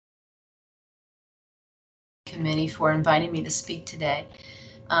committee for inviting me to speak today.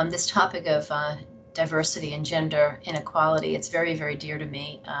 This topic of diversity and gender inequality, it's very, very dear to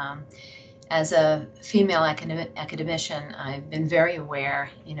me. As a female academician, I've been very aware,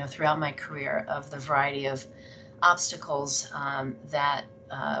 throughout my career of the variety of obstacles that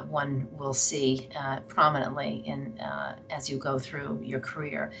one will see prominently as you go through your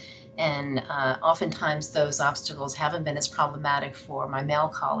career. And oftentimes those obstacles haven't been as problematic for my male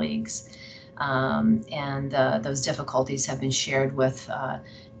colleagues. And those difficulties have been shared with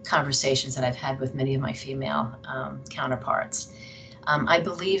conversations that I've had with many of my female counterparts. I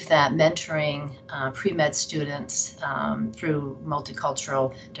believe that mentoring pre-med students through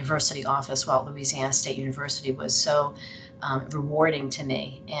Multicultural Diversity Office while at Louisiana State University was so rewarding to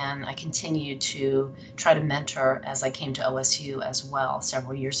me, and I continue to try to mentor as I came to OSU as well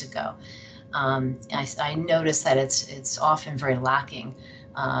several years ago. I noticed that it's often very lacking,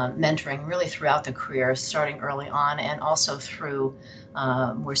 mentoring really throughout the career, starting early on and also through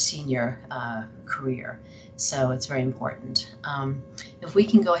more senior career. So it's very important. If we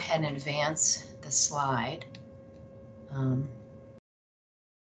can go ahead and advance the slide.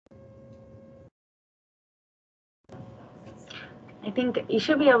 I think you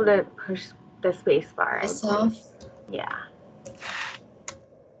should be able to push the space bar. Myself? Yeah.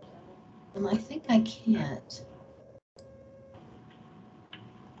 I think I can't.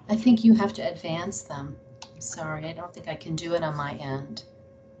 I think you have to advance them. I'm sorry, I don't think I can do it on my end.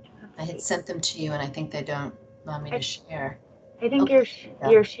 I had sent them to you, and I think they don't allow me to share. I think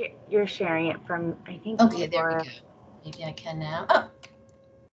you're sharing it from, I think. Okay, there we go. Maybe I can now. Oh,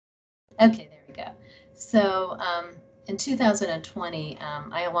 okay, there we go. So in 2020,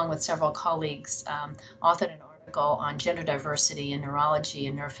 I, along with several colleagues, authored an article on gender diversity in neurology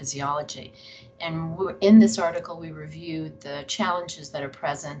and neurophysiology. And in this article, we reviewed the challenges that are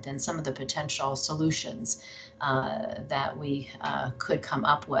present and some of the potential solutions that we could come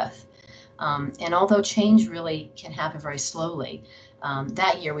up with. And although change really can happen very slowly,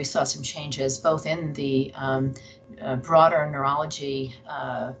 that year we saw some changes both in the broader neurology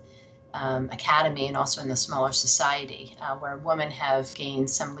academy and also in the smaller society, where women have gained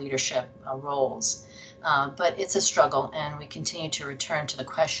some leadership roles. But it's a struggle, and we continue to return to the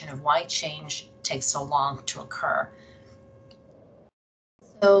question of why change takes so long to occur.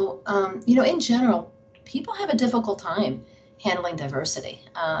 So, in general, people have a difficult time handling diversity.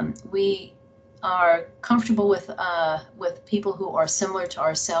 We are comfortable with people who are similar to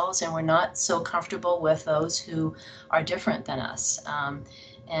ourselves, and we're not so comfortable with those who are different than us.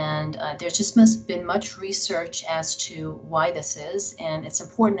 And there's just been much research as to why this is, and it's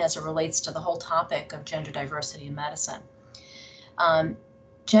important as it relates to the whole topic of gender diversity in medicine.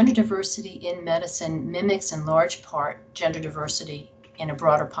 Gender diversity in medicine mimics in large part gender diversity in a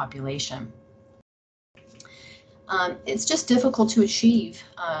broader population. It's just difficult to achieve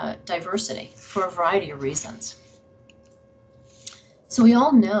diversity for a variety of reasons. So we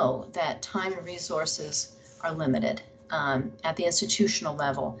all know that time and resources are limited at the institutional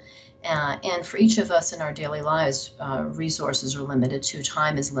level. And for each of us in our daily lives, resources are limited too,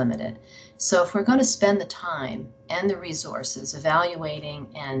 time is limited. So if we're going to spend the time and the resources evaluating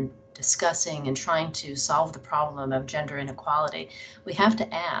and discussing and trying to solve the problem of gender inequality, we have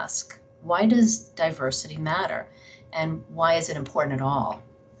to ask, why does diversity matter? And why is it important at all?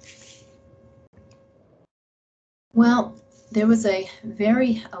 Well, there was a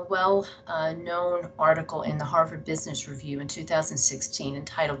very well-known article in the Harvard Business Review in 2016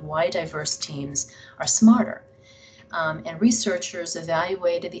 entitled "Why Diverse Teams Are Smarter." And researchers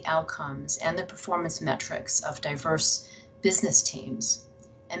evaluated the outcomes and the performance metrics of diverse business teams.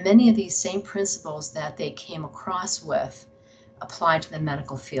 And many of these same principles that they came across with apply to the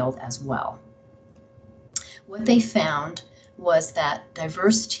medical field as well. What they found was that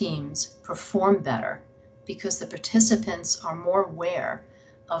diverse teams perform better because the participants are more aware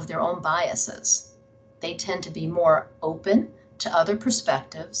of their own biases. They tend to be more open to other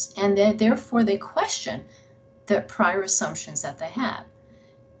perspectives, and therefore they question the prior assumptions that they had.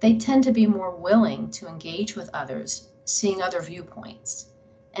 They tend to be more willing to engage with others, seeing other viewpoints,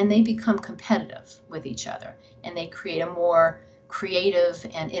 and they become competitive with each other, and they create a more creative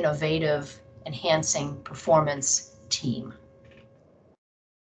and innovative, enhancing performance team.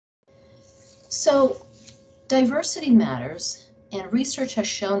 So diversity matters, and research has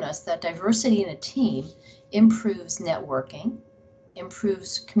shown us that diversity in a team improves networking,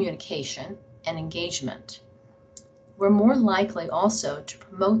 improves communication, and engagement. We're more likely also to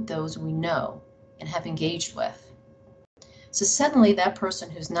promote those we know and have engaged with. So suddenly that person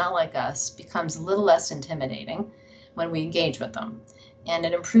who's not like us becomes a little less intimidating when we engage with them. and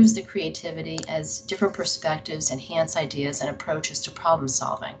it improves the creativity as different perspectives enhance ideas and approaches to problem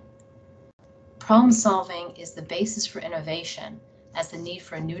solving. Problem solving is the basis for innovation, as the need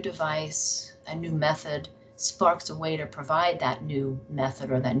for a new device, a new method, sparks a way to provide that new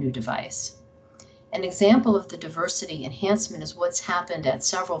method or that new device. An example of the diversity enhancement is what's happened at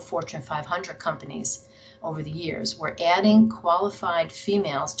several Fortune 500 companies over the years, where adding qualified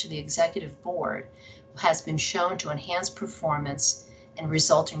females to the executive board has been shown to enhance performance and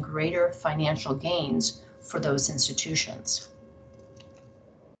result in greater financial gains for those institutions.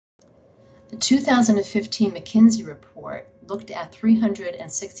 The 2015 McKinsey report looked at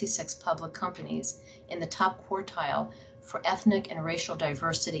 366 public companies in the top quartile for ethnic and racial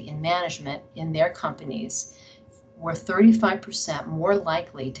diversity in management in their companies, were 35% more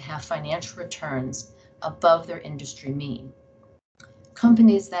likely to have financial returns above their industry mean.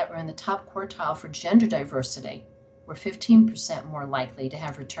 Companies that were in the top quartile for gender diversity were 15% more likely to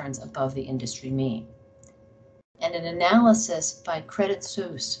have returns above the industry mean. And an analysis by Credit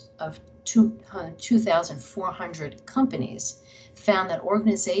Suisse of 2,400 companies found that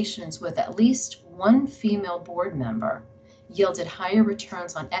organizations with at least one female board member yielded higher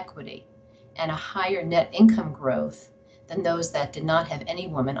returns on equity and a higher net income growth than those that did not have any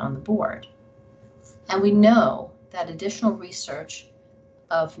women on the board. And we know that additional research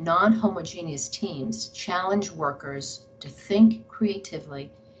of non-homogeneous teams challenge workers to think creatively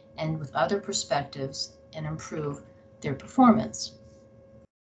and with other perspectives and improve their performance.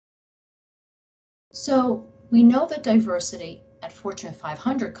 So we know that diversity at Fortune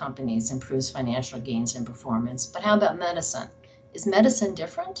 500 companies improves financial gains and performance, but how about medicine? Is medicine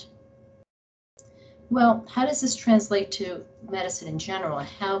different? Well, how does this translate to medicine in general?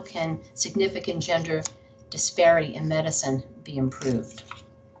 How can significant gender disparity in medicine be improved?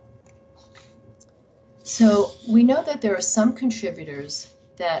 So we know that there are some contributors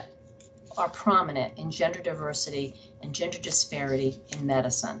that are prominent in gender diversity and gender disparity in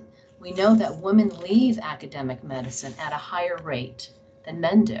medicine. We know that women leave academic medicine at a higher rate than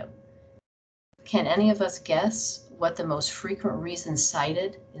men do. Can any of us guess what the most frequent reasons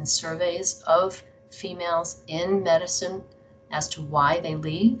cited in surveys of females in medicine as to why they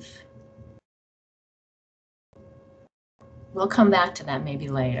leave? We'll come back to that maybe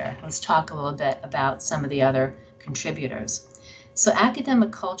later. Let's talk a little bit about some of the other contributors. So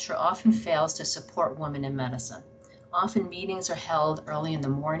academic culture often fails to support women in medicine. Often meetings are held early in the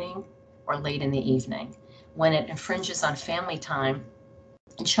morning or late in the evening, when it infringes on family time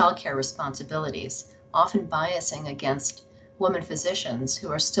and childcare responsibilities, often biasing against women physicians who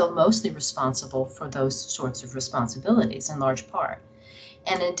are still mostly responsible for those sorts of responsibilities in large part.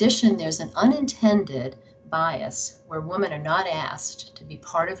 And in addition, there's an unintended bias where women are not asked to be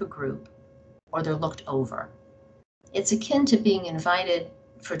part of a group or they're looked over. It's akin to being invited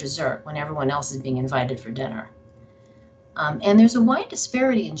for dessert when everyone else is being invited for dinner. And there's a wide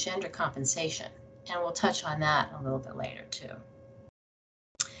disparity in gender compensation, and we'll touch on that a little bit later too.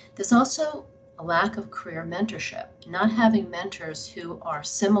 There's also a lack of career mentorship. Not having mentors who are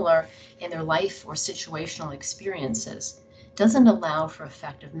similar in their life or situational experiences doesn't allow for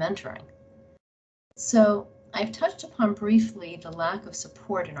effective mentoring. So I've touched upon briefly the lack of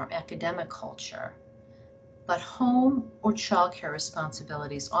support in our academic culture, but home or childcare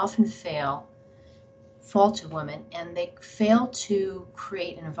responsibilities often fall to women, and they fail to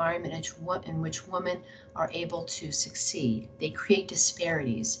create an environment in which women are able to succeed. They create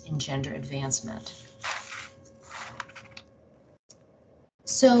disparities in gender advancement.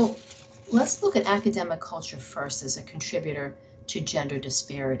 So let's look at academic culture first as a contributor to gender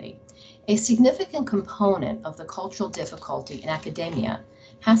disparity. A significant component of the cultural difficulty in academia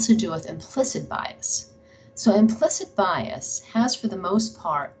has to do with implicit bias. So implicit bias has, for the most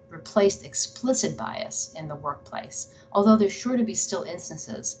part, replaced explicit bias in the workplace, although there's sure to be still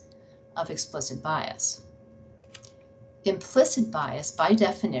instances of explicit bias. Implicit bias, by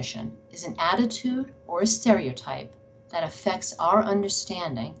definition, is an attitude or a stereotype that affects our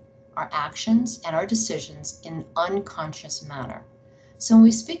understanding, our actions, and our decisions in an unconscious manner. So when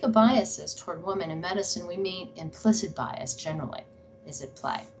we speak of biases toward women in medicine, we mean implicit bias generally is at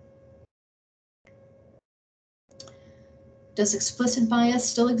play. Does explicit bias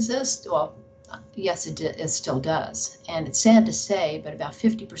still exist? Well, yes, it still does. And it's sad to say, but about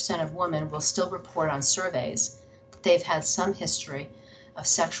 50% of women will still report on surveys that they've had some history of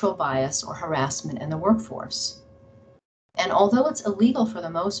sexual bias or harassment in the workforce. And although it's illegal for the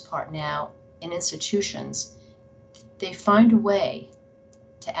most part now in institutions, they find a way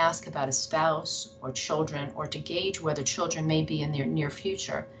to ask about a spouse or children, or to gauge whether children may be in their near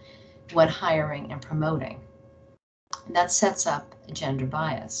future when hiring and promoting. and that sets up a gender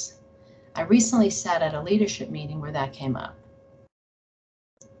bias. I recently sat at a leadership meeting where that came up.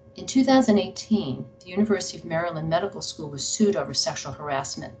 In 2018, the University of Maryland Medical School was sued over sexual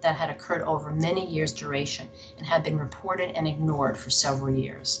harassment that had occurred over many years' duration and had been reported and ignored for several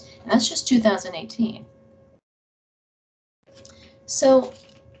years. And that's just 2018. So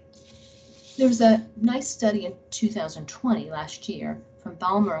there was a nice study in 2020, last year, from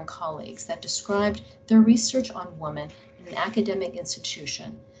Balmer and colleagues that described their research on women in an academic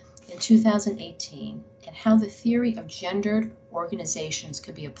institution in 2018 and how the theory of gendered organizations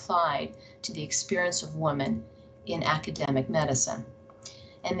could be applied to the experience of women in academic medicine,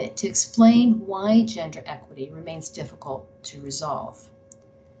 and to explain why gender equity remains difficult to resolve.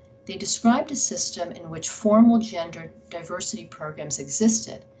 They described a system in which formal gender diversity programs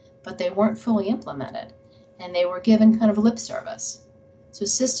existed, but they weren't fully implemented, and they were given kind of lip service. So a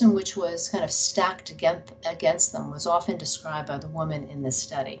system which was kind of stacked against them was often described by the women in this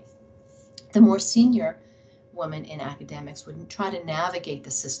study. The more senior women in academics would try to navigate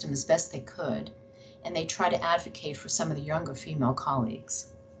the system as best they could, and they try to advocate for some of the younger female colleagues.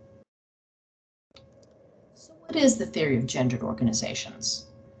 So what is the theory of gendered organizations?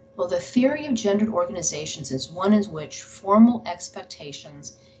 Well, the theory of gendered organizations is one in which formal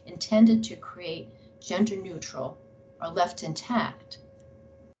expectations intended to create gender neutral are left intact,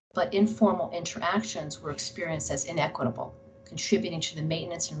 but informal interactions were experienced as inequitable, contributing to the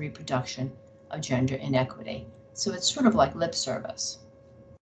maintenance and reproduction of gender inequity. So it's sort of like lip service.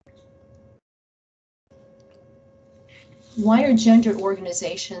 Why are gendered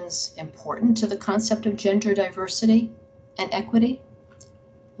organizations important to the concept of gender diversity and equity?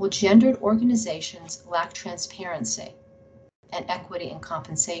 Well, gendered organizations lack transparency and equity in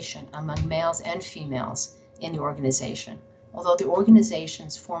compensation among males and females in the organization, although the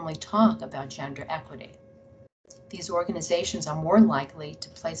organizations formally talk about gender equity. These organizations are more likely to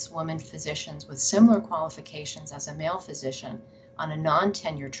place women physicians with similar qualifications as a male physician on a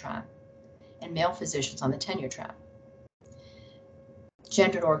non-tenure track and male physicians on the tenure track.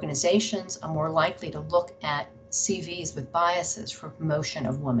 Gendered organizations are more likely to look at CVs with biases for promotion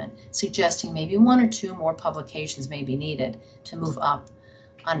of women, suggesting maybe one or two more publications may be needed to move up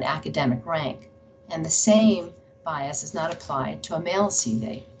on an academic rank. And the same bias is not applied to a male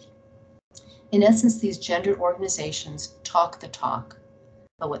CV. In essence, these gendered organizations talk the talk,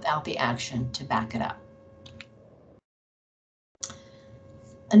 but without the action to back it up.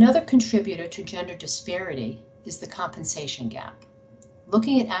 Another contributor to gender disparity is the compensation gap.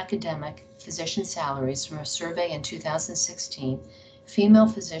 Looking at academic physician salaries from a survey in 2016, female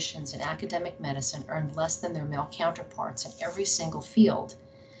physicians in academic medicine earned less than their male counterparts in every single field,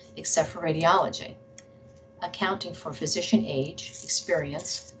 except for radiology, accounting for physician age,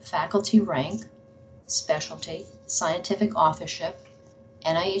 experience, faculty rank, specialty, scientific authorship,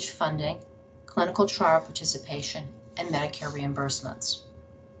 NIH funding, clinical trial participation, and Medicare reimbursements.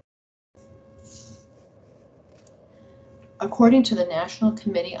 According to the National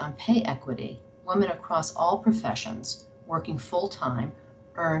Committee on Pay Equity, women across all professions working full-time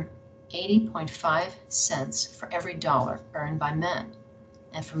earn 80.5 cents for every dollar earned by men,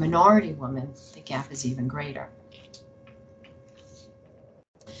 and for minority women, the gap is even greater.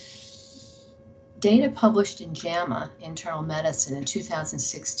 Data published in JAMA, Internal Medicine, in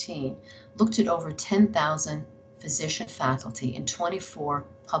 2016 looked at over 10,000 physician faculty in 24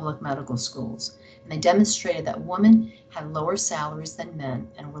 public medical schools, and they demonstrated that women had lower salaries than men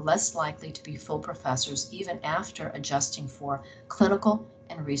and were less likely to be full professors even after adjusting for clinical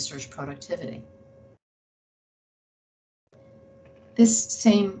and research productivity. This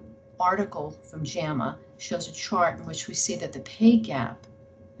same article from JAMA shows a chart in which we see that the pay gap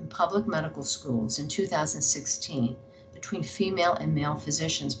in public medical schools in 2016 between female and male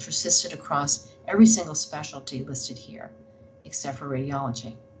physicians persisted across every single specialty listed here, except for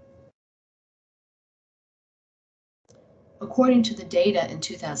radiology. According to the data in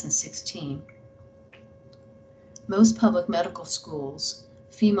 2016, most public medical schools,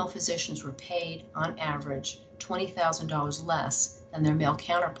 female physicians were paid, on average, $20,000 less than their male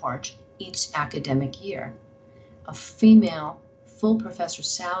counterparts each academic year. A female full professor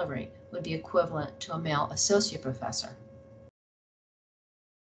salary would be equivalent to a male associate professor.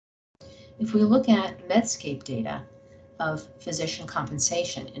 If we look at Medscape data of physician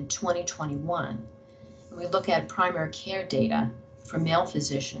compensation in 2021, we look at primary care data for male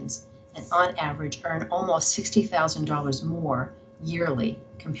physicians, and on average earn almost $60,000 more yearly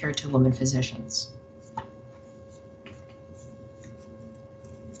compared to women physicians.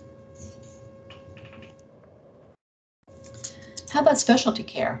 How about specialty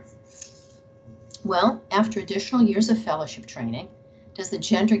care? Well, after additional years of fellowship training, does the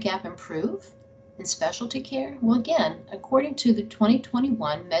gender gap improve in specialty care? Well, again, according to the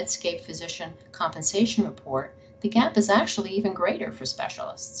 2021 Medscape Physician Compensation Report, the gap is actually even greater for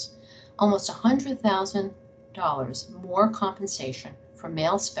specialists. Almost $100,000 more compensation for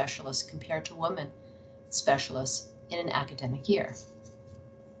male specialists compared to women specialists in an academic year.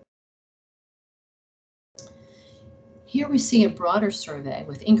 Here we see a broader survey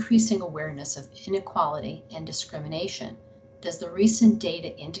with increasing awareness of inequality and discrimination. Does the recent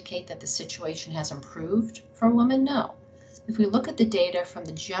data indicate that the situation has improved for women? No. If we look at the data from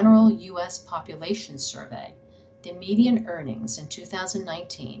the general U.S. population survey, the median earnings in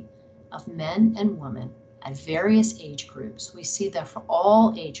 2019 of men and women at various age groups, we see that for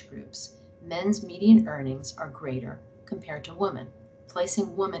all age groups, men's median earnings are greater compared to women,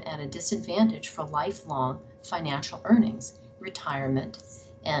 placing women at a disadvantage for lifelong financial earnings, retirement,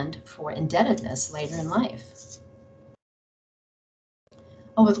 and for indebtedness later in life.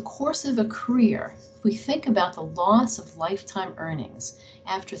 Over the course of a career, if we think about the loss of lifetime earnings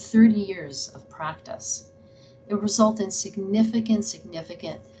after 30 years of practice, it will result in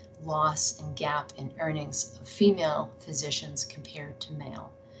significant loss and gap in earnings of female physicians compared to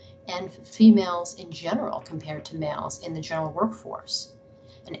male, and females in general compared to males in the general workforce.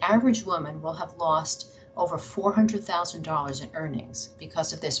 An average woman will have lost over $400,000 in earnings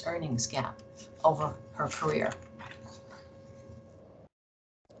because of this earnings gap over her career.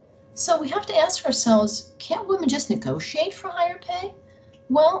 So we have to ask ourselves, can't women just negotiate for higher pay?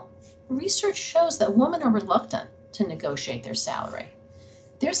 Well, research shows that women are reluctant to negotiate their salary.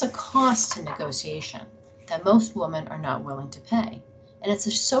 There's a cost to negotiation that most women are not willing to pay, and it's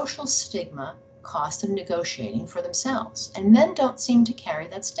a social stigma cost of negotiating for themselves, and men don't seem to carry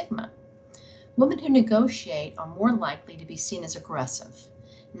that stigma. Women who negotiate are more likely to be seen as aggressive,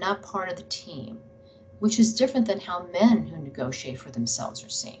 not part of the team, which is different than how men who negotiate for themselves are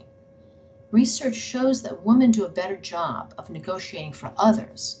seen. Research shows that women do a better job of negotiating for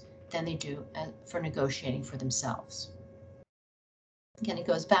others than they do for negotiating for themselves. Again, it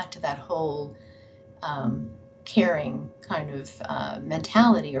goes back to that whole caring kind of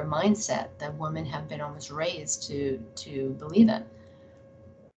mentality or mindset that women have been almost raised to believe in.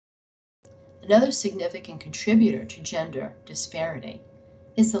 Another significant contributor to gender disparity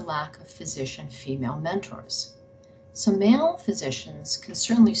is the lack of physician female mentors. So male physicians can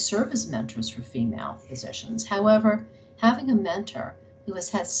certainly serve as mentors for female physicians. However, having a mentor who has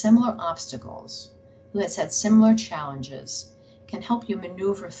had similar obstacles, who has had similar challenges, can help you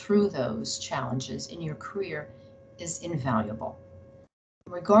maneuver through those challenges in your career is invaluable.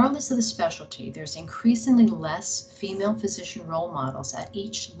 Regardless of the specialty, there's increasingly less female physician role models at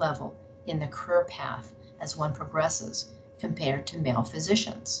each level in the career path as one progresses compared to male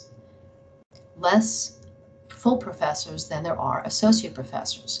physicians. Less full professors than there are associate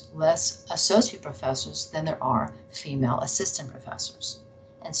professors, less associate professors than there are female assistant professors,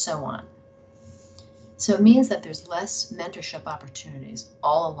 and so on. So it means that there's less mentorship opportunities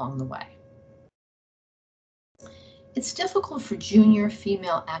all along the way. It's difficult for junior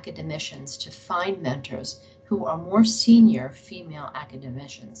female academicians to find mentors who are more senior female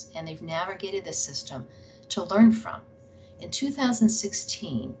academicians, and they've navigated the system to learn from. In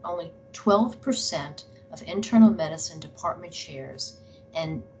 2016, only 12% of internal medicine department chairs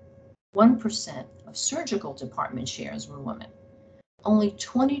and 1% of surgical department chairs were women. Only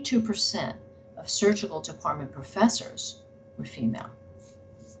 22% of surgical department professors were female.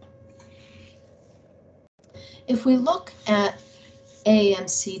 If we look at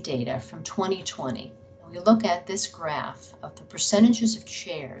AAMC data from 2020, and we look at this graph of the percentages of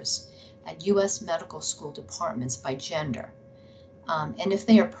chairs at U.S. medical school departments by gender, and if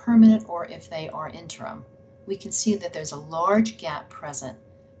they are permanent or if they are interim, we can see that there's a large gap present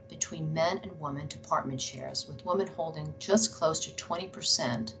between men and women department chairs, with women holding just close to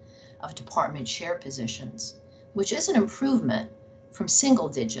 20% of department chair positions, which is an improvement from single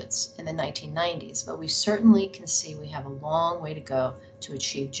digits in the 1990s, but we certainly can see we have a long way to go to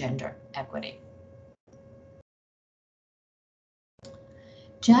achieve gender equity.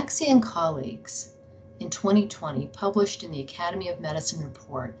 Jaxie and colleagues in 2020 published in the Academy of Medicine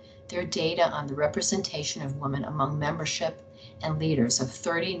report their data on the representation of women among membership and leaders of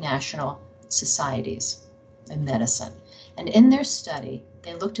 30 national societies in medicine. And in their study,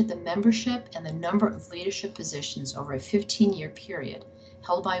 they looked at the membership and the number of leadership positions over a 15-year period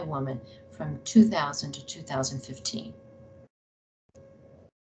held by women from 2000 to 2015.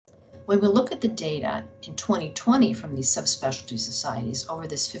 When we look at the data in 2020 from these subspecialty societies over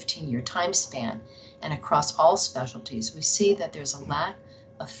this 15-year time span and across all specialties, we see that there's a lack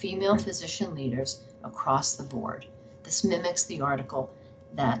of female physician leaders across the board. This mimics the article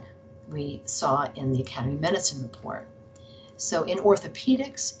that we saw in the Academy of Medicine report. So in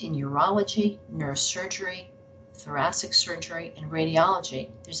orthopedics, in urology, neurosurgery, thoracic surgery, and radiology,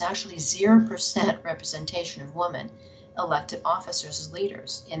 there's actually 0% representation of women elected officers as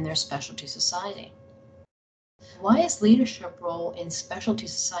leaders in their specialty society. Why is leadership role in specialty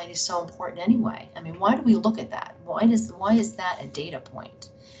society so important anyway? I mean, why do we look at that? Why is that a data point?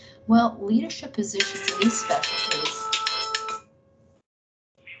 Well, leadership positions in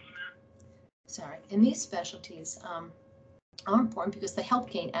these specialties, are important because they help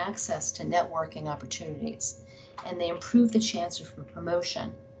gain access to networking opportunities, and they improve the chances for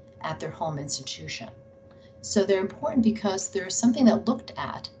promotion at their home institution. So they're important because there's something that looked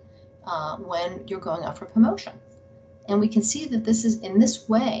at when you're going up for promotion. And we can see that this is, in this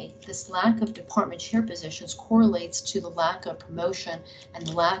way, this lack of department chair positions correlates to the lack of promotion and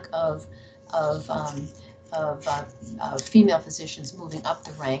the lack of female physicians moving up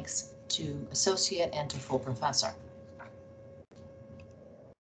the ranks to associate and to full professor.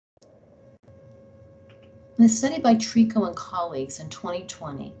 In a study by Trico and colleagues in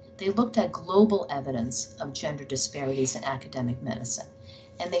 2020, they looked at global evidence of gender disparities in academic medicine,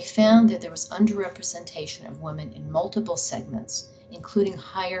 and they found that there was underrepresentation of women in multiple segments, including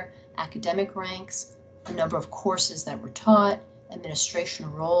higher academic ranks, a number of courses that were taught,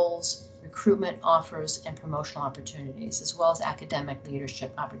 administration roles, recruitment offers, and promotional opportunities, as well as academic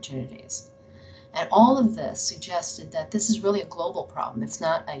leadership opportunities. And all of this suggested that this is really a global problem. It's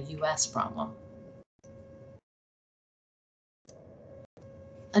not a US problem.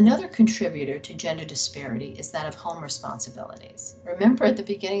 Another contributor to gender disparity is that of home responsibilities. Remember at the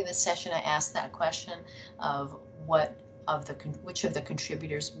beginning of the session, I asked that question of which of the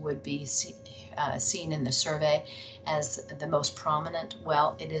contributors would be seen in the survey as the most prominent?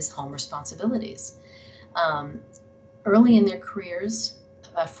 Well, it is home responsibilities. Early in their careers,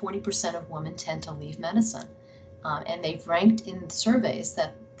 about 40% of women tend to leave medicine, and they've ranked in surveys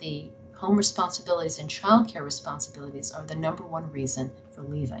that the home responsibilities and childcare responsibilities are the #1 reason for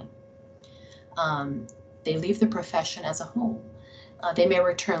leaving. They leave the profession as a whole. They may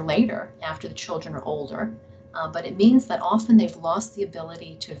return later after the children are older, but it means that often they've lost the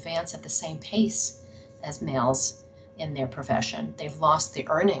ability to advance at the same pace as males in their profession. They've lost the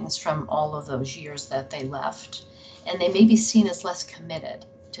earnings from all of those years that they left, and they may be seen as less committed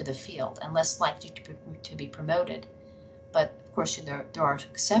to the field and less likely to be promoted. But of course, there are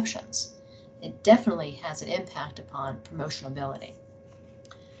exceptions. It definitely has an impact upon promotionability.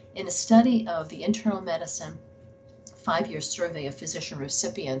 In a study of the internal medicine 5-year survey of physician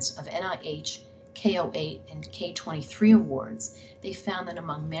recipients of NIH, K08, and K23 awards, they found that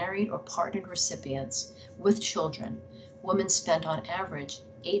among married or partnered recipients with children, women spent on average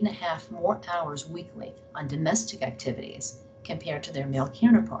 8.5 more hours weekly on domestic activities compared to their male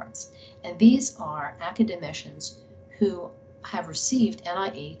counterparts. And these are academicians who have received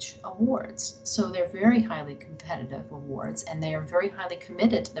NIH awards. So they're very highly competitive awards, and they are very highly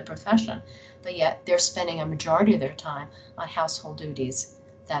committed to the profession, but yet they're spending a majority of their time on household duties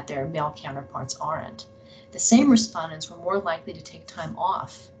that their male counterparts aren't. The same respondents were more likely to take time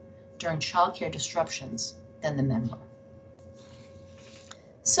off during childcare disruptions than the men were.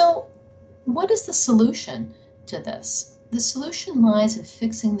 So what is the solution to this? The solution lies in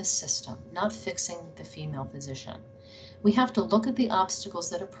fixing the system, not fixing the female physician. We have to look at the obstacles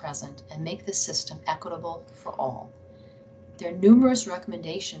that are present and make the system equitable for all. There are numerous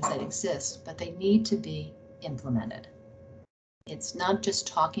recommendations that exist, but they need to be implemented. It's not just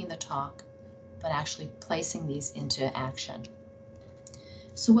talking the talk, but actually placing these into action.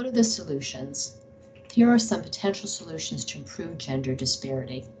 So what are the solutions? Here are some potential solutions to improve gender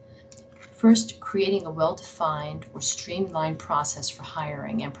disparity. First, creating a well-defined or streamlined process for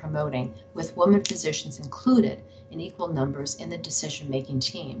hiring and promoting with women physicians included in equal numbers in the decision-making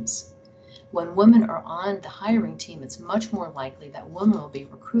teams. When women are on the hiring team, it's much more likely that women will be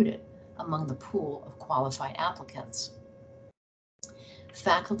recruited among the pool of qualified applicants.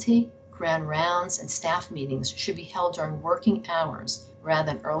 Faculty, grand rounds, and staff meetings should be held during working hours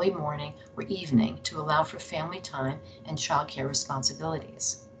rather than early morning or evening to allow for family time and childcare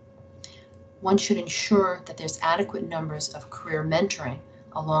responsibilities. One should ensure that there's adequate numbers of career mentoring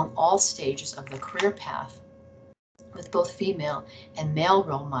along all stages of the career path, with both female and male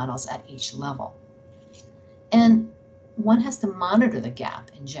role models at each level. And one has to monitor the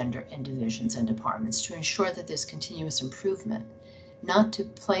gap in gender in divisions and departments to ensure that there's continuous improvement, not to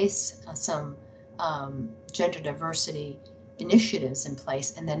place some gender diversity initiatives in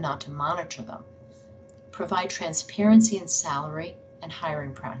place and then not to monitor them. Provide transparency in salary and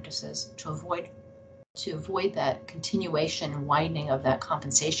hiring practices to avoid that continuation and widening of that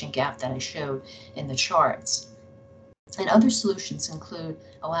compensation gap that I showed in the charts. And other solutions include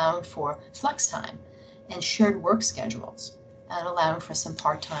allowing for flex time and shared work schedules, and allowing for some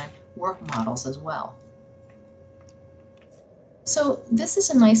part-time work models as well. So this is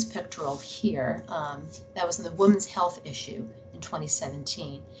a nice pictorial here that was in the women's health issue in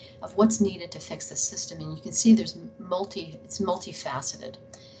 2017 of what's needed to fix the system. And you can see it's multifaceted.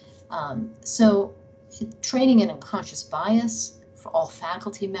 So training in unconscious bias for all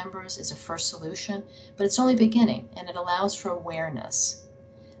faculty members is a first solution, but it's only beginning, and it allows for awareness.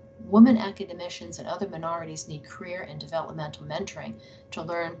 Women academicians and other minorities need career and developmental mentoring to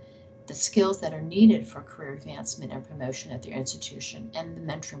learn the skills that are needed for career advancement and promotion at their institution, and the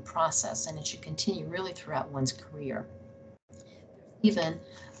mentoring process, and it should continue really throughout one's career. There's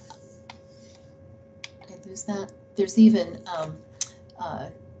even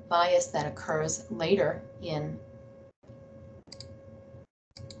bias that occurs later in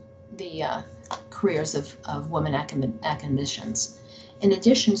the careers of women academicians. In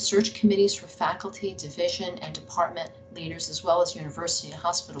addition, search committees for faculty, division, and department leaders, as well as university and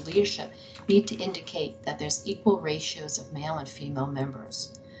hospital leadership, need to indicate that there's equal ratios of male and female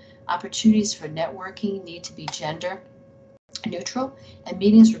members. Opportunities for networking need to be gender neutral, and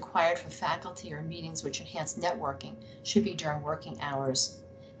meetings required for faculty or meetings which enhance networking should be during working hours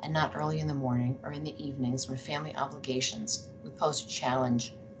and not early in the morning or in the evenings when family obligations would pose a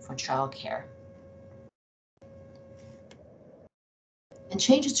challenge for childcare. And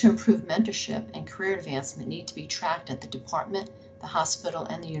changes to improve mentorship and career advancement need to be tracked at the department, the hospital,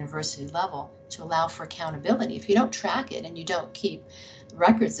 and the university level to allow for accountability. If you don't track it and you don't keep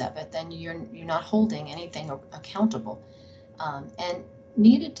records of it, then you're not holding anything accountable. And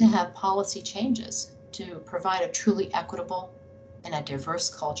needed to have policy changes to provide a truly equitable and a diverse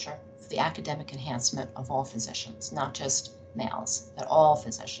culture for the academic enhancement of all physicians, not just males, but all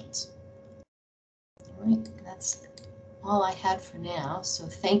physicians. All right, that's all I had for now. So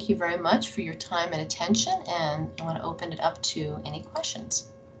thank you very much for your time and attention, and I want to open it up to any questions.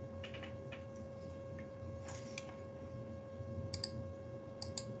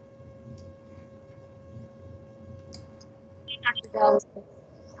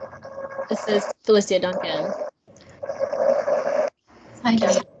 This is Felicia Duncan. Hi,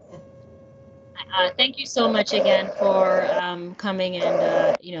 Dr. Thank you so much again for coming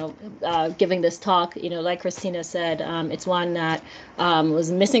and giving this talk. Like Christina said, it's one that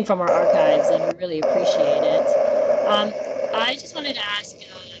was missing from our archives, and we really appreciate it. I just wanted to ask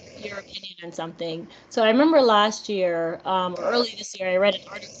your opinion on something. So I remember last year, or early this year, I read an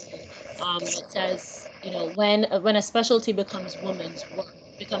article that says, when a specialty becomes women's work,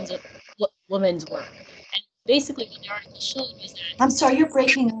 becomes a woman's work. And basically what the article showed was that... I'm sorry, you're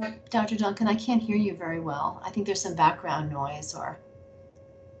breaking up, Dr. Duncan. I can't hear you very well. I think there's some background noise or...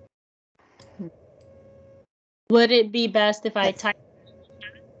 Would it be best if I type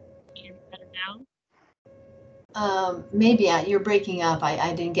it better now? Maybe you're breaking up.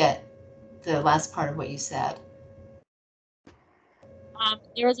 I didn't get the last part of what you said.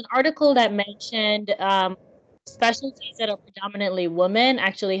 There was an article that mentioned specialties that are predominantly women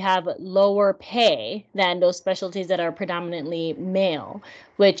actually have lower pay than those specialties that are predominantly male,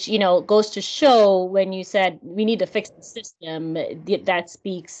 which, goes to show when you said we need to fix the system, that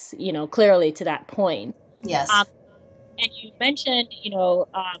speaks, clearly to that point. Yes. And you mentioned,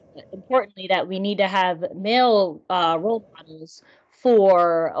 importantly, that we need to have male role models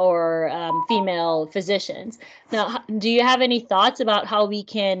for female physicians. Now, do you have any thoughts about how we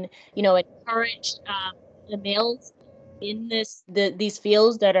can, encourage the males in these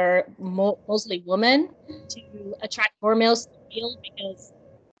fields that are mostly women to attract more males to the field? Because,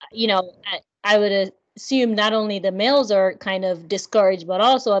 I would assume not only the males are kind of discouraged, but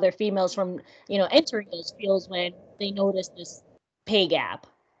also other females from, entering those fields when they notice this pay gap.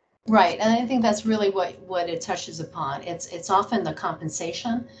 Right, and I think that's really what it touches upon. It's often the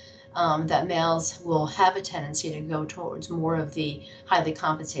compensation that males will have a tendency to go towards more of the highly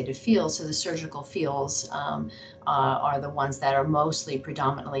compensated fields. So the surgical fields are the ones that are mostly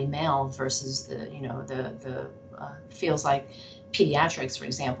predominantly male versus the fields like pediatrics, for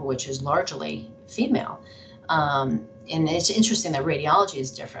example, which is largely female. And it's interesting that radiology is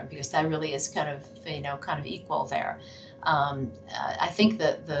different because that really is kind of equal there. I think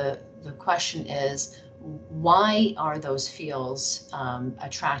that the question is, why are those fields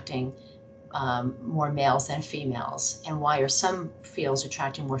attracting more males than females, and why are some fields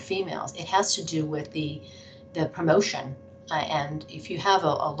attracting more females? It has to do with the promotion And if you have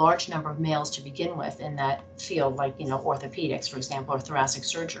a large number of males to begin with in that field, like, orthopedics, for example, or thoracic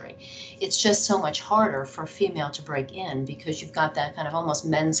surgery, it's just so much harder for a female to break in because you've got that kind of almost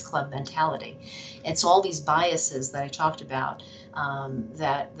men's club mentality. It's all these biases that I talked about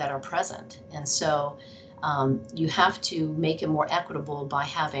that are present. And so you have to make it more equitable by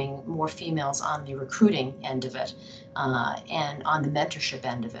having more females on the recruiting end of it and on the mentorship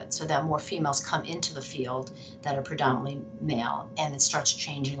end of it, so that more females come into the field that are predominantly male, and it starts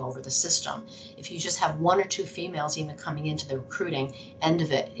changing over the system. If you just have one or two females even coming into the recruiting end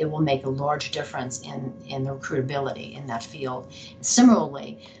of it, it will make a large difference in the recruitability in that field.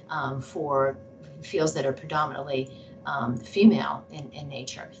 Similarly, for fields that are predominantly female in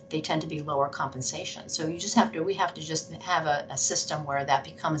nature, they tend to be lower compensation. So we have to just have a system where that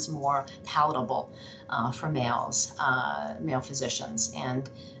becomes more palatable for male physicians. And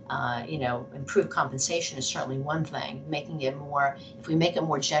improved compensation is certainly one thing. If we make it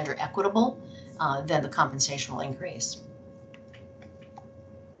more gender equitable, then the compensation will increase.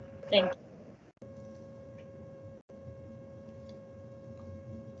 Thank you.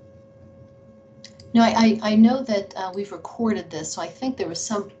 No, I know that we've recorded this, so I think there was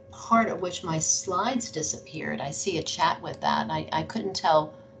some part at which my slides disappeared. I see a chat with that, and I couldn't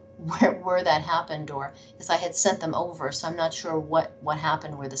tell where that happened, or because I had sent them over, so I'm not sure what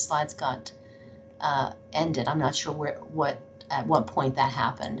happened where the slides got ended. I'm not sure at what point that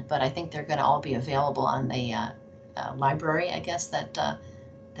happened, but I think they're going to all be available on the library, I guess, that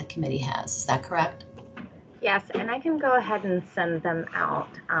the committee has. Is that correct? Yes, and I can go ahead and send them out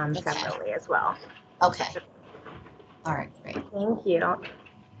separately as well. Okay. All right, great. Thank you.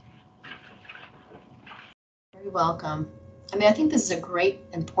 Very welcome. I think this is a great,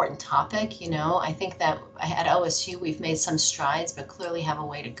 important topic. I think that at OSU, we've made some strides, but clearly have a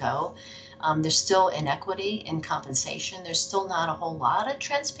way to go. There's still inequity in compensation. There's still not a whole lot of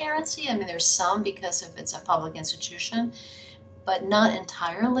transparency. There's some because if it's a public institution, but not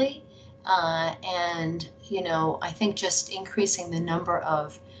entirely. And I think just increasing the number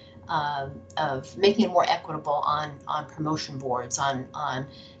of making it more equitable on promotion boards, on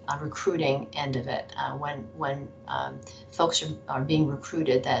recruiting end of it, when folks are being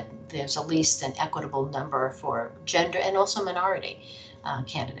recruited, that there's at least an equitable number for gender and also minority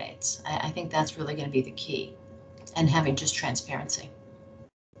candidates. I think that's really going to be the key, and having just transparency.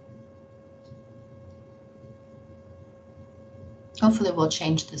 Hopefully we'll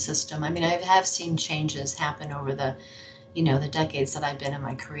change the system. I have seen changes happen over the decades that I've been in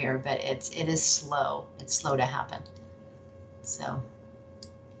my career, but it is slow. It's slow to happen. So.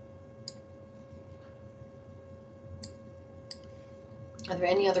 Are there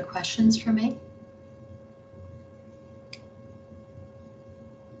any other questions for me?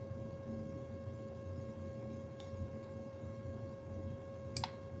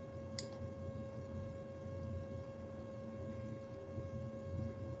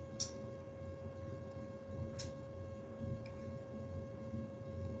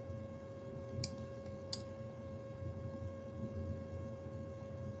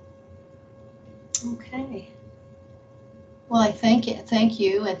 Okay. Well, I thank you,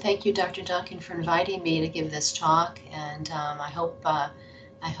 and thank you, Dr. Duncan, for inviting me to give this talk. And I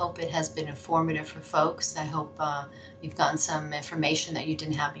hope it has been informative for folks. I hope you've gotten some information that you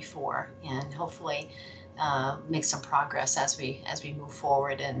didn't have before, and hopefully make some progress as we move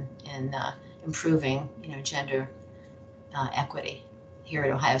forward in improving gender equity here at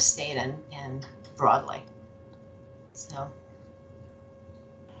Ohio State and broadly. So.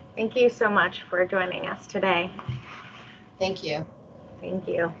 Thank you so much for joining us today. Thank you. Thank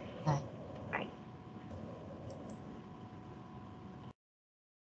you.